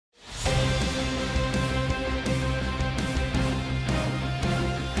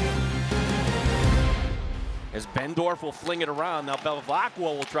as Bendorf will fling it around. Now Bevilacqua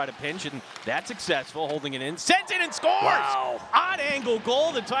will try to pinch, and that's successful, holding it in. Sends it and scores! Wow. Odd angle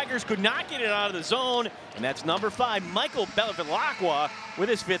goal. The Tigers could not get it out of the zone, and that's number 5, Michael Bevilacqua, with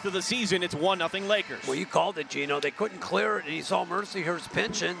his 5th of the season. It's 1-0 Lakers. Well, you called it, Gino. They couldn't clear it, and you saw Mercyhurst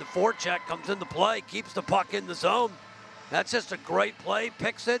pinching. The forecheck comes into play, keeps the puck in the zone. That's just a great play,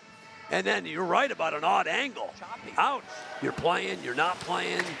 picks it, and then you're right about an odd angle. Ouch. You're playing, you're not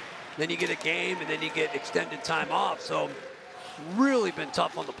playing. Then you get a game, and then you get extended time off. So, really been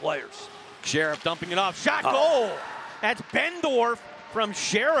tough on the players. Sheriff dumping it off. Shot goal. That's Bendorf from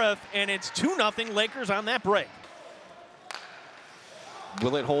Sheriff, and it's 2-0 Lakers on that break.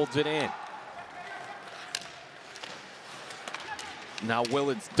 Willett holds it in. Now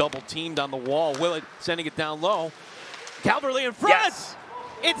Willett's double teamed on the wall. Willett sending it down low. Calverley in front. Yes.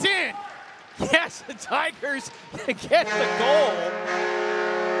 It's in. Yes, the Tigers get the goal.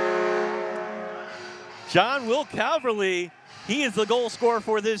 John Will Calverley, he is the goal scorer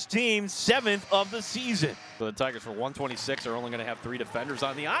for this team, 7th of the season. So the Tigers for 126 are only going to have 3 defenders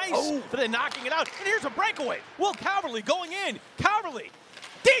on the ice, but then knocking it out. And here's a breakaway. Will Calverley going in. Calverley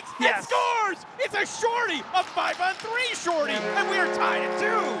digs and scores. It's a shorty, a 5-on-3 shorty, and we are tied at 2.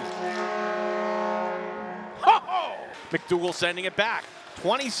 Ho-ho! McDougal sending it back.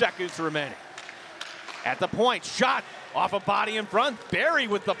 20 seconds remaining. At the point, shot off a body in front. Barry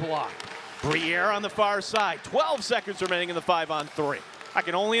with the block. Briere on the far side. 12 seconds remaining in the 5-on-3. I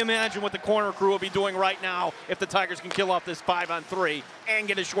can only imagine what the corner crew will be doing right now if the Tigers can kill off this 5-on-3 and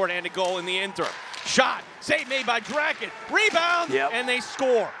get a shorthanded goal in the interim. Shot, save made by Drackett. Rebound, and they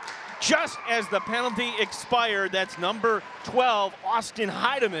score. Just as the penalty expired, that's number 12, Austin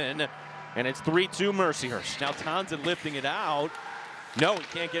Heidemann, and it's 3-2 Mercyhurst. Now Townsend lifting it out. No, he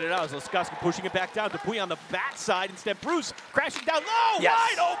can't get it out. Laskowski pushing it back down. Dupuis on the backside. Instead, Bruce crashing down low.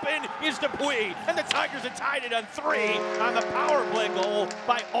 Wide open is Dupuis. And the Tigers are tied it on 3 on the power play goal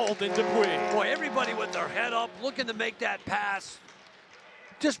by Alden Dupuis. Boy, everybody with their head up looking to make that pass.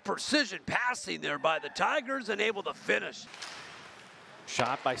 Just precision passing there by the Tigers and able to finish.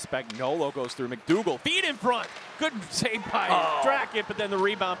 Shot by Spagnuolo goes through McDougal. Feet in front. Good save by Drackett, but then the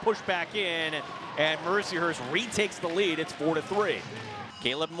rebound pushed back in, and Mercyhurst retakes the lead. It's 4-3.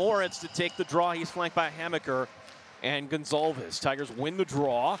 Caleb Moritz to take the draw. He's flanked by Hammaker and Gonzalez. Tigers win the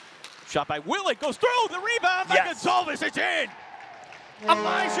draw. Shot by Willett goes through. The rebound by Gonzalez. It's in.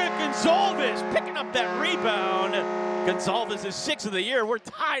 Elijah Gonzalez picking up that rebound. Gonzalez is 6th of the year. We're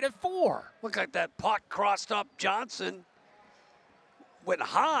tied at 4. Look like that puck crossed up Johnson. Went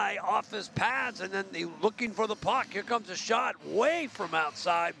high off his pads, and then looking for the puck. Here comes a shot way from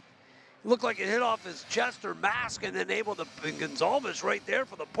outside. Looked like it hit off his chest or mask, and then able to, and Gonzalez right there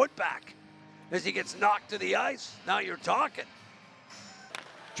for the putback as he gets knocked to the ice. Now you're talking.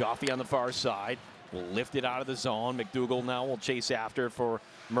 Joffe on the far side will lift it out of the zone. McDougal now will chase after for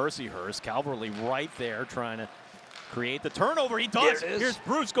Mercyhurst. Calverley right there trying to create the turnover. He does. Here's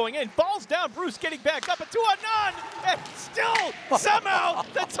Bruce going in. Falls down. Bruce getting back up. A 2-on-none. And still, somehow,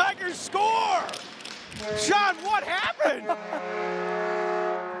 the Tigers score. Sean, what happened?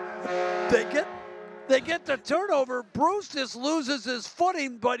 They get the turnover. Bruce just loses his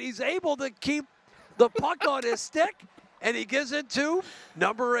footing, but he's able to keep the puck on his stick, and he gives it to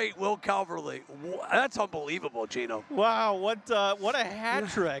number 8, Will Calverley. That's unbelievable, Gino. Wow, what a hat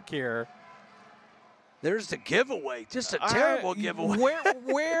trick here. There's the giveaway. Just a terrible giveaway.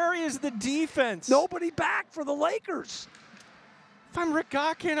 Where is the defense? Nobody back for the Lakers. If I'm Rick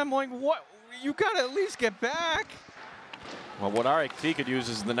Gotkin, I'm like, what? You got to at least get back. Well, what RIT could use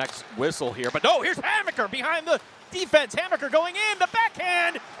is the next whistle here. But no, here's Hammaker behind the defense. Hammaker going in, the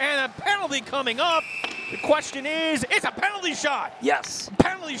backhand, and a penalty coming up. The question is, it's a penalty shot. Yes.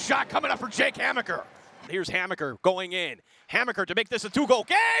 Penalty shot coming up for Jake Hammaker. Here's Hammaker going in. Hammaker to make this a 2-goal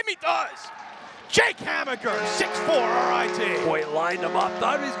game. He does. Jake Hammaker, 6'4", RIT. Boy, lined him up.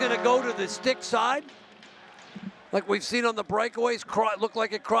 Thought he was going to go to the stick side. Like we've seen on the breakaways, looked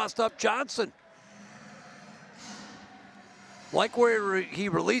like it crossed up Johnson. Like where he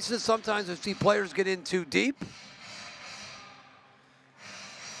releases, sometimes we see players get in too deep.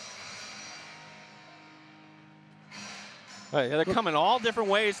 They're coming all different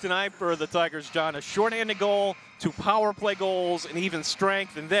ways tonight for the Tigers, John. A shorthanded goal, 2 power play goals, and even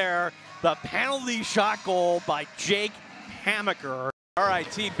strength. And there, the penalty shot goal by Jake Hammaker.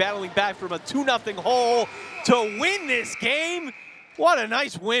 RIT battling back from a 2-0 hole to win this game. What a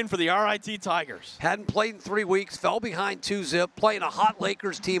nice win for the RIT Tigers. Hadn't played in 3 weeks, fell behind 2-0, playing a hot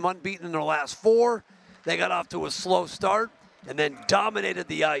Lakers team unbeaten in their last 4. They got off to a slow start and then dominated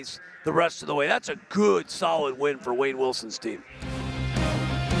the ice the rest of the way. That's a good, solid win for Wayne Wilson's team.